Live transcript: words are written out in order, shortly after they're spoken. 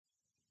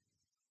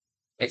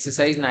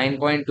Exercise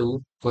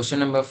 9.2, question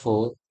number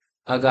 4.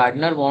 A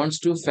gardener wants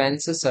to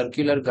fence a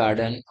circular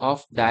garden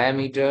of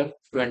diameter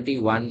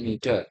 21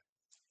 meter.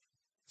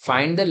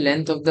 Find the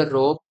length of the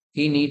rope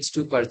he needs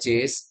to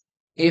purchase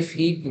if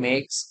he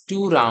makes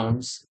 2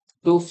 rounds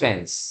to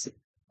fence.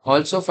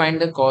 Also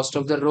find the cost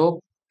of the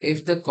rope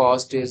if the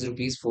cost is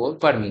rupees 4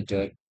 per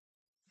meter.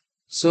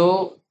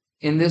 So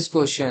in this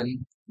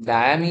question,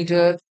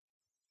 diameter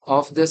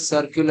of the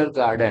circular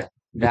garden,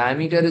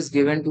 diameter is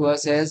given to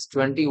us as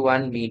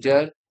 21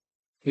 meter.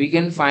 We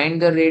can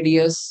find the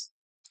radius.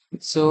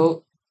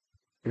 So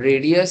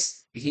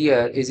radius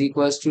here is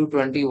equals to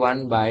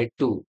 21 by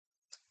 2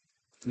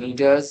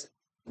 meters.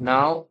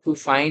 Now to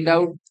find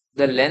out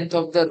the length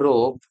of the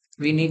rope,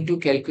 we need to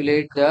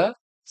calculate the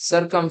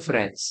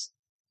circumference.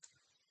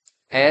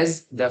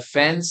 As the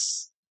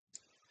fence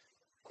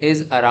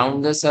is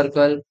around the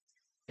circle,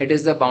 it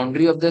is the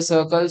boundary of the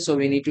circle, so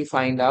we need to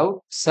find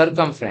out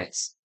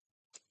circumference.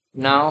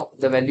 Now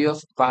the value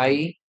of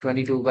pi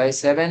 22 by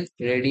 7,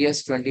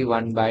 radius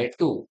 21 by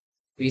 2.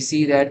 We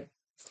see that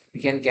we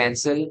can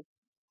cancel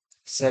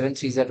 7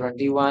 3s are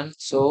 21.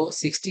 So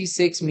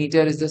 66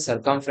 meter is the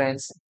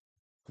circumference.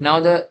 Now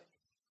the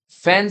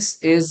fence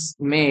is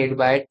made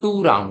by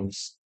 2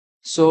 rounds.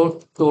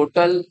 So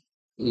total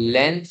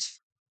length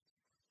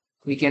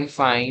we can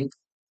find,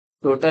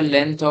 total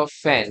length of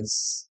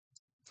fence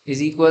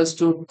is equals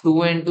to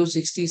 2 into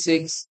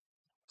 66,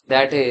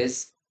 that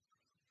is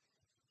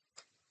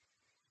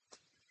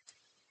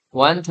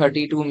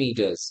 132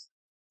 meters.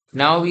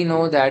 Now we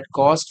know that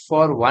cost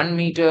for 1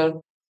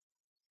 meter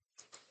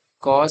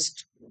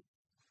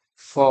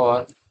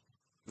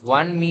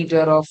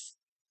of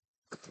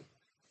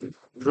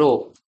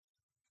rope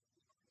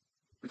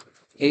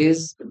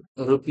is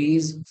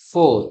rupees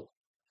 4.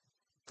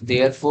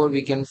 Therefore,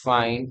 we can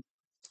find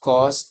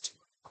cost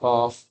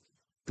of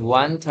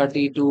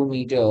 132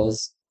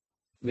 meters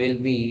will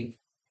be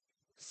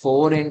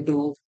 4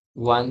 into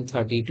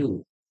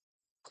 132.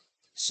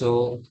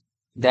 So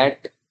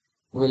that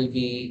will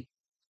be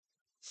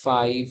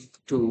 5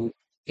 to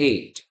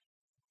 8.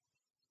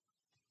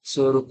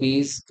 So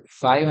rupees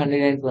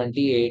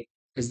 528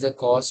 is the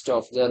cost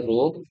of the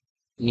rope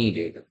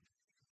needed.